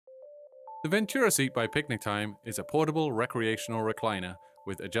The Ventura Seat by Picnic Time is a portable recreational recliner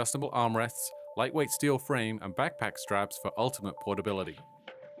with adjustable armrests, lightweight steel frame and backpack straps for ultimate portability.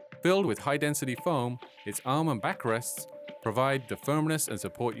 Filled with high-density foam, its arm and backrests provide the firmness and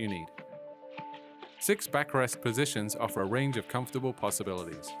support you need. 6 backrest positions offer a range of comfortable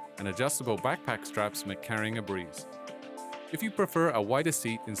possibilities, and adjustable backpack straps make carrying a breeze. If you prefer a wider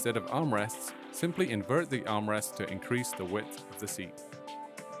seat instead of armrests, simply invert the armrest to increase the width of the seat.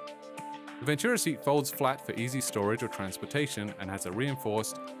 The Ventura Seat folds flat for easy storage or transportation and has a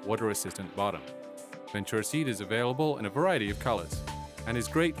reinforced, water-resistant bottom. Ventura Seat is available in a variety of colors and is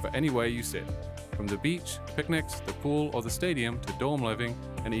great for anywhere you sit, from the beach, picnics, the pool or the stadium to dorm living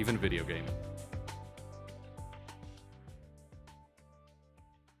and even video gaming.